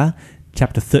Zechariah,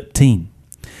 chapter 13,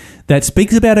 that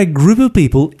speaks about a group of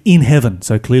people in heaven,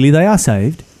 so clearly they are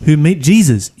saved, who meet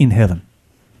Jesus in heaven.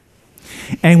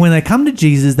 And when they come to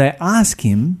Jesus, they ask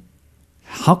him,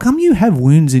 how come you have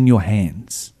wounds in your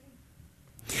hands?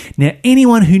 Now,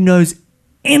 anyone who knows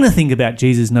anything about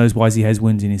Jesus knows why he has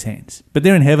wounds in his hands. But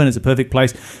they're in heaven, it's a perfect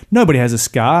place. Nobody has a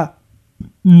scar,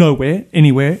 nowhere,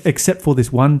 anywhere, except for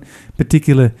this one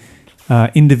particular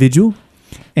individual.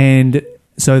 And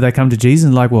so they come to Jesus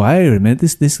and like, well, hey, wait a minute,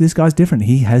 this guy's different.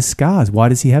 He has scars. Why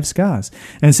does he have scars?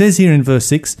 And it says here in verse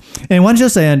 6, and one shall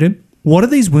say unto him, what are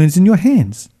these wounds in your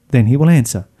hands? Then he will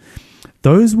answer,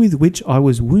 those with which I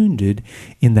was wounded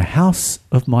in the house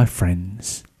of my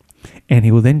friends. And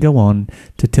he will then go on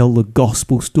to tell the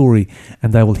gospel story,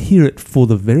 and they will hear it for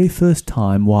the very first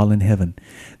time while in heaven.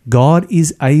 God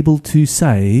is able to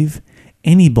save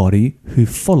anybody who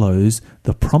follows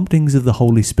the promptings of the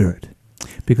Holy Spirit,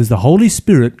 because the Holy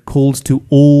Spirit calls to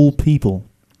all people.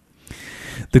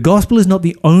 The gospel is not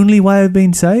the only way of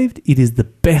being saved. It is the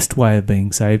best way of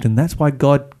being saved, and that's why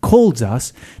God calls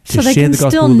us to share the gospel with the world. So they can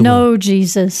still know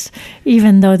Jesus,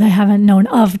 even though they haven't known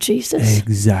of Jesus.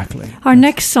 Exactly. Our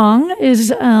next song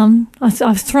is,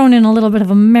 I've thrown in a little bit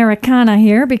of Americana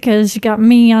here because you got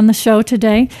me on the show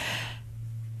today.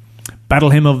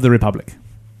 Battle Hymn of the Republic.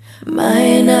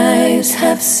 Mine eyes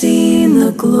have seen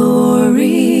the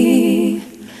glory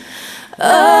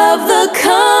of the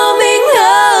coming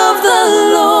of the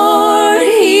Lord.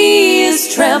 He is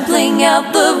trampling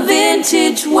out the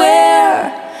vintage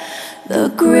where the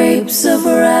grapes of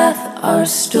wrath are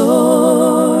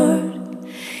stored.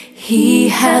 He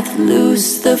hath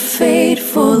loosed the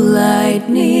fateful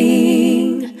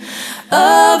lightning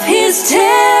of his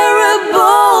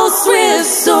terrible swift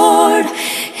sword.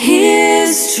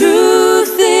 His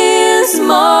truth is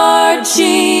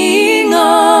marching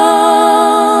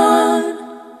on.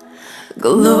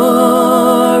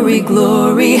 Glory,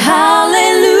 glory, hallelujah.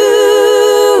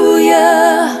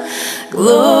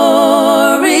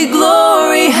 Glory,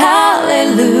 glory,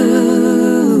 hallelujah.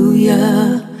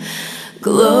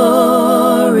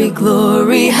 Glory,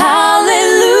 glory,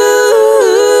 hallelujah.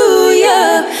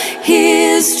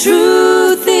 His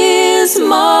truth is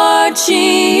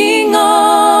marching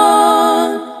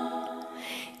on.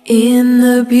 In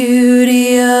the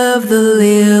beauty of the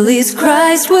lilies,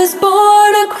 Christ was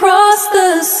born across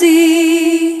the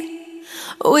sea,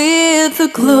 with the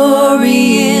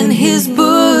glory in his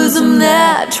bosom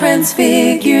that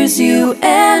transfigures you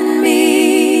and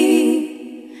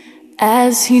me.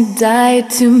 As he died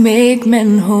to make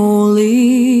men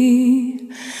holy,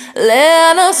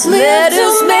 let us live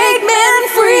to make men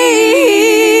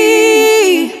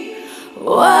free,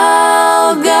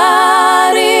 while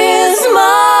God is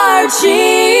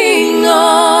marching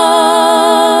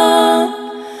on.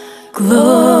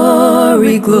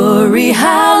 Glory, glory,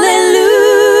 hallelujah.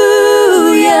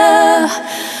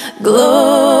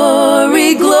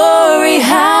 Glory, glory,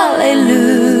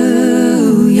 hallelujah.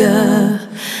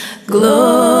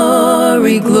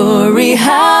 Glory, glory,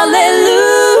 hallelujah.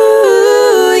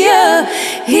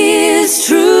 His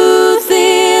truth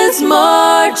is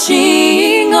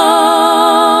marching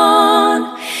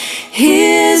on.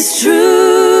 His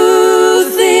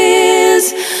truth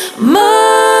is marching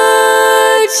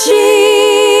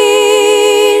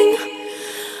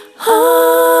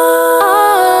on.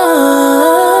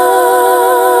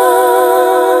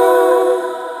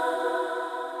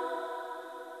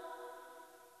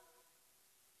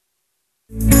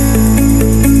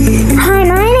 Hi,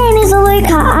 my name is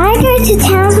Aluka. I go to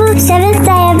Townsville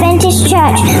Seventh-day Adventist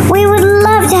Church. We would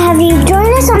love to have you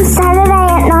join us on Saturday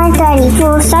at 9:30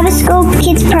 for Sabbath School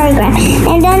Kids program,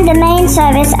 and then the main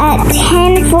service at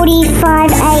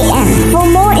 10:45 a.m. For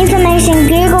more information,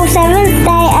 Google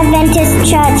Seventh-day Adventist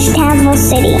Church, Townsville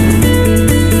City.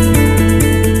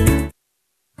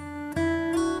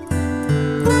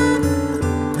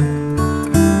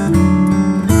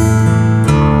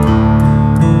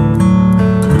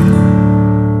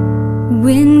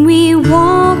 When we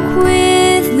walk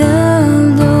with the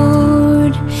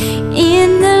Lord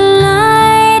in the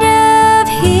light of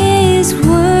his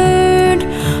word,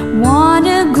 what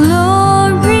a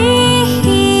glory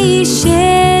he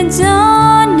sheds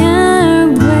on our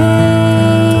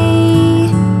way.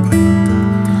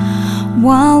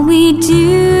 While we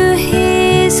do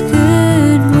his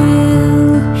good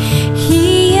will,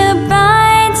 he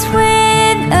abides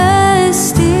with us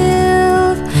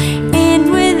still,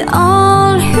 and with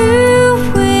all who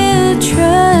will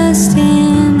trust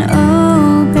and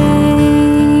obey.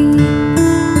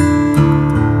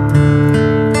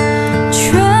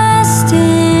 Trust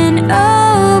and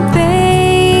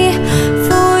obey,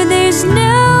 for there's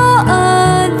no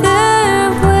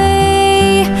other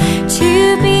way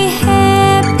to be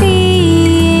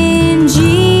happy in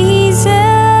Jesus,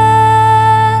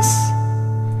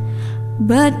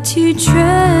 but to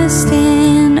trust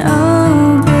and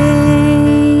obey.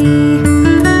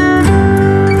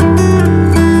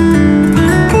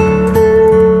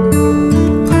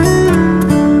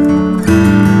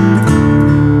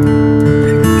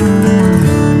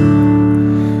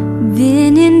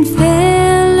 Then in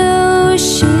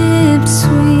fellowship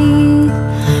sweet,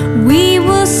 we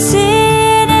will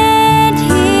sit at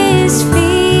his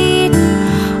feet,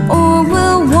 or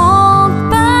will walk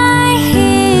by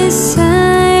his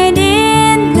side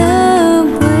in the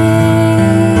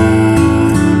way.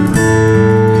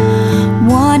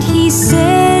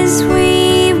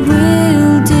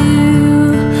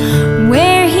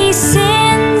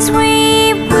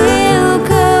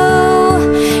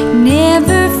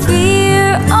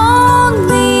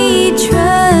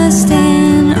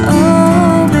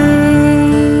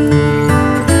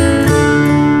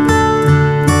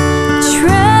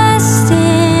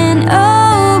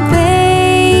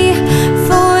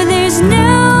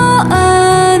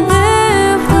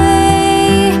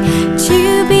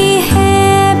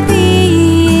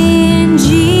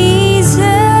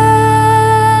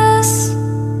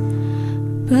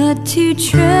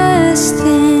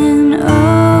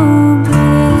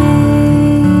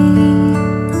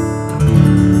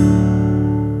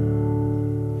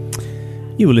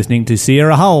 You were listening to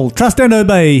Sierra Hull, Trust and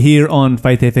Obey, here on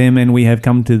Faith FM, and we have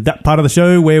come to that part of the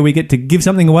show where we get to give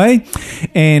something away,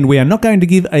 and we are not going to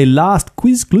give a last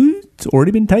quiz clue. It's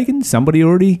already been taken. Somebody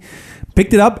already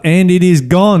picked it up, and it is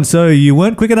gone. So you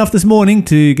weren't quick enough this morning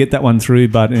to get that one through,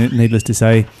 but needless to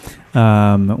say,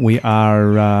 we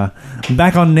are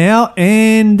back on now,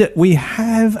 and we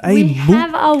have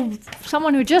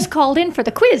someone who just called in for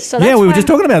the quiz. So we were just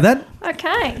talking about that.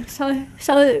 Okay, so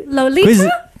Lolita Quiz.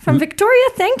 from Victoria,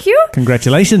 thank you.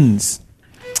 Congratulations.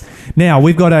 Now,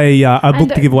 we've got a book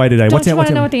to give away today. Don't you want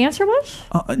to know what the answer was?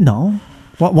 No.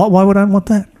 Why would I want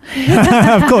that?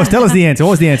 Of course, tell us the answer.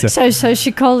 What was the answer? So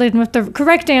she called in with the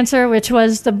correct answer, which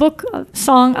was the book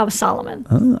Song of Solomon.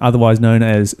 Otherwise known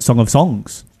as Song of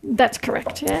Songs. That's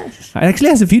correct, yes. It actually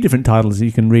has a few different titles.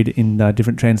 You can read it in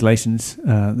different translations,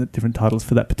 the different titles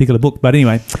for that particular book. But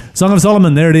anyway, Song of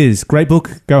Solomon, there it is. Great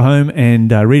book. Go home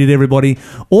and read it, everybody.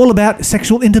 All about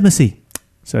sexual intimacy.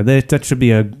 So that should be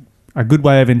a good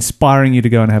way of inspiring you to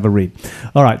go and have a read.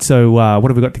 All right, so what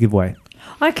have we got to give away?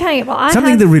 Okay, well,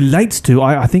 something that relates to,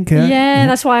 I think.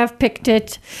 That's why I've picked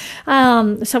it.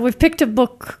 So we've picked a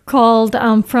book called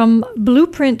From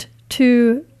Blueprint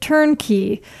to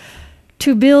Turnkey,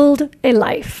 To Build a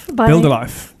Life. Build a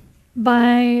Life.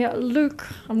 By Luke,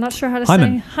 I'm not sure how to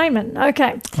say. Hyman.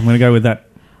 Okay. I'm going to go with that.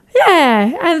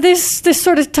 Yeah, and this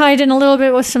sort of tied in a little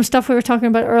bit with some stuff we were talking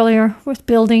about earlier with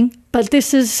building, but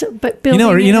this is building.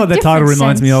 You know what that title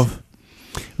reminds me of?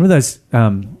 Remember those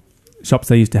shops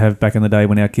they used to have back in the day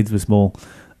when our kids were small,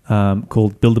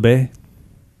 called Build-A-Bear?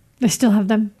 They still have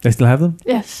them. They still have them?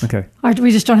 Yes. Okay. We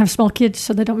just don't have small kids,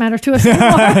 so they don't matter to us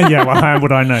anymore. Yeah, well, how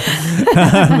would I know?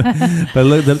 But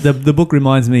look, the book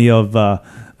reminds me of,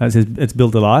 it says it's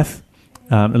Build a Life.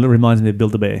 It reminds me of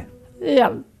Build-A-Bear.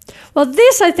 Yeah. Well,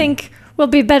 this, I think, will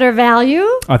be better value.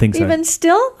 I think so. Even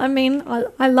still. I mean,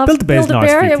 I love Build-A-Bear's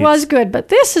Build-A-Bear. nice It was good. But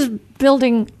this is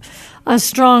building a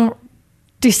strong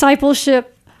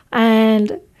discipleship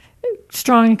and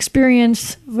strong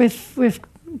experience with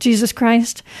Jesus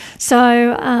Christ. So,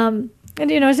 and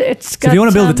it's got... So if you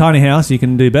want to build a tiny house, you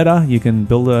can do better. You can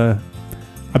build a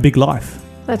big life.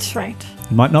 That's right.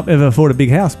 You might not ever afford a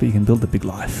big house, but you can build a big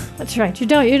life. That's right. You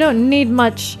don't need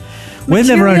much. We've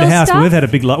never owned a house, but we've had a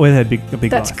big life. We've had a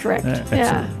big That's life. correct.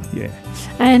 Yeah.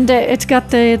 And it's got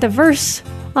the verse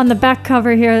on the back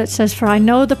cover here that says, "For I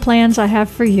know the plans I have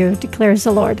for you, declares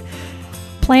the Lord.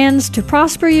 Plans to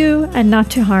prosper you and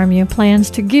not to harm you. Plans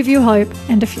to give you hope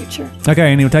and a future."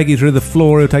 Okay, and he'll take you through the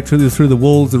floor, he'll take you through the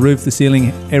walls, the roof, the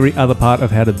ceiling, every other part of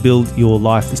how to build your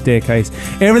life, the staircase.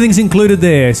 Everything's included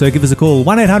there. So give us a call,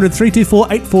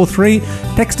 1-800-324-843.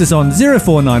 Text us on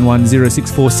 0491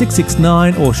 064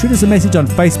 669 or shoot us a message on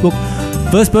Facebook.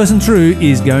 First person through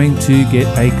is going to get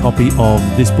a copy of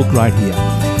this book right here.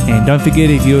 And don't forget,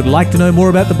 if you would like to know more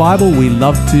about the Bible, we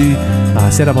love to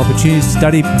set up opportunities to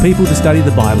study people to study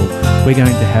the Bible. We're going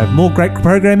to have more great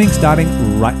programming starting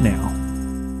right now.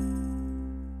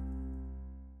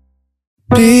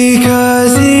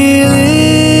 Because He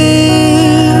lives,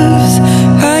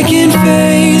 I can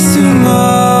face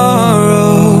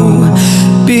tomorrow.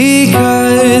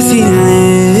 Because He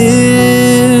lives,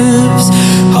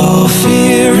 all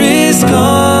fear is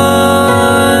gone.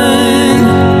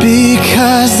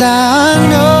 Because I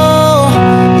know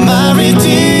my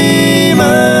Redeemer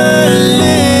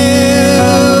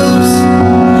lives.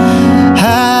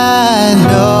 I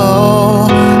know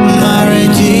my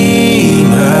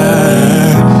Redeemer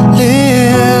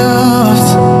lives.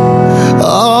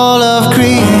 All of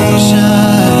creation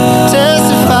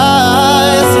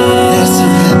testifies there's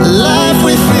life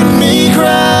within me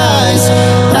cries.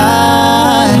 I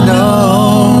know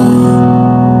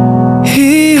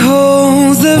He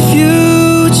holds the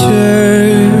future,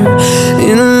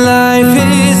 and life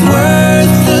is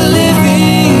worth the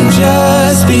living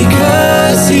just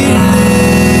because He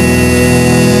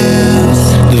lives.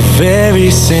 The very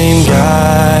same